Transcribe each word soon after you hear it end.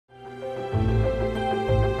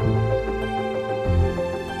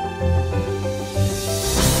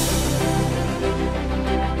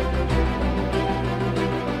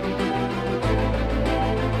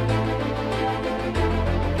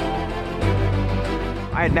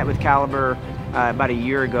I had met with Caliber about a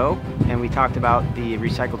year ago, and we talked about the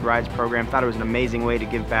Recycled Rides program. Thought it was an amazing way to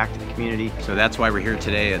give back to the community. So that's why we're here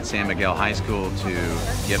today at San Miguel High School to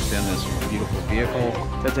gift them this beautiful vehicle.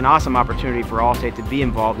 So it's an awesome opportunity for Allstate to be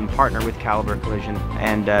involved and partner with Caliber Collision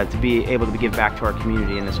and to be able to give back to our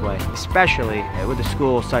community in this way, especially with a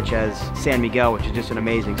school such as San Miguel, which is just an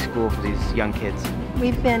amazing school for these young kids.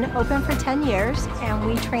 We've been open for 10 years, and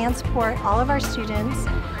we transport all of our students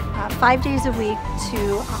 5 days a week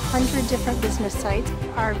to 100 different business sites.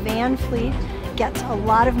 Our van fleet gets a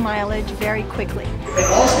lot of mileage very quickly. And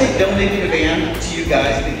Allstate donated a van to you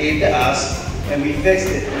guys that gave to us, and we fixed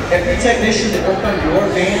it. Every technician that worked on your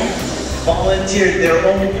van volunteered their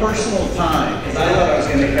own personal time, because I thought I was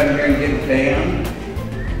going to come here and get a van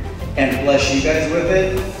and bless you guys with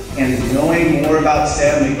it. And knowing more about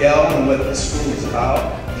San Miguel and what the school is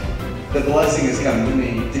about, the blessing has come to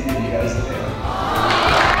me to give you guys the van.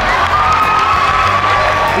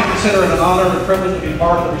 We consider it an honor and a privilege to be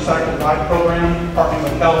part of the Recycled Ride program, partnering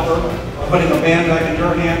with Caliber, putting a van back in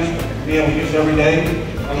your hands to be able to use every day.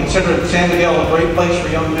 I consider San Miguel a great place for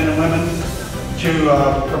young men and women to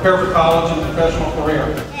prepare for college and a professional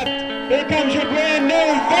career. Here comes your brand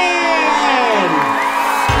new van!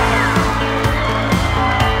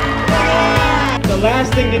 The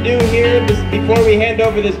last thing to do here before we hand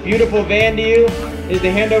over this beautiful van to you is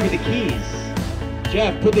to hand over the keys.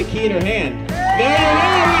 Jeff, put the key in her hand. There you go,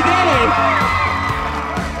 we did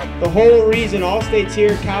it! The whole reason Allstate's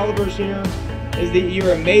here, Caliber's here, is that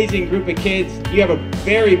you're an amazing group of kids. You have a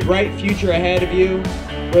very bright future ahead of you.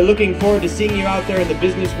 We're looking forward to seeing you out there in the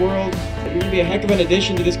business world. You're going to be a heck of an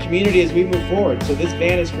addition to this community as we move forward, so this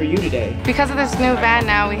van is for you today. Because of this new van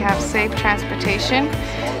now, we have safe transportation.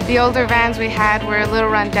 The older vans we had were a little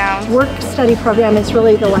run down. Work-study program is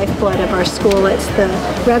really the lifeblood of our school. It's the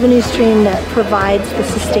revenue stream that provides the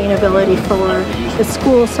sustainability for the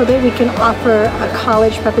school so that we can offer a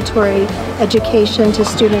college preparatory education to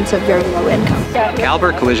students of very low income.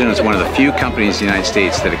 Caliber Collision is one of the few companies in the United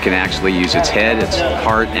States that can actually use its head, its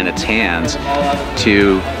heart, and its hands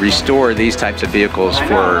to restore these types of vehicles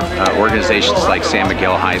for organizations like San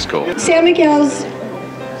Miguel High School. San Miguel's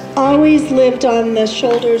always lived on the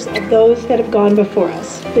shoulders of those that have gone before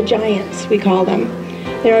us, the giants we call them.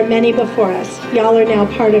 There are many before us. Y'all are now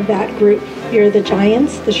part of that group. You're the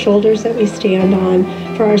giants, the shoulders that we stand on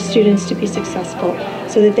for our students to be successful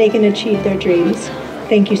so that they can achieve their dreams.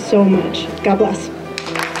 Thank you so much. God bless.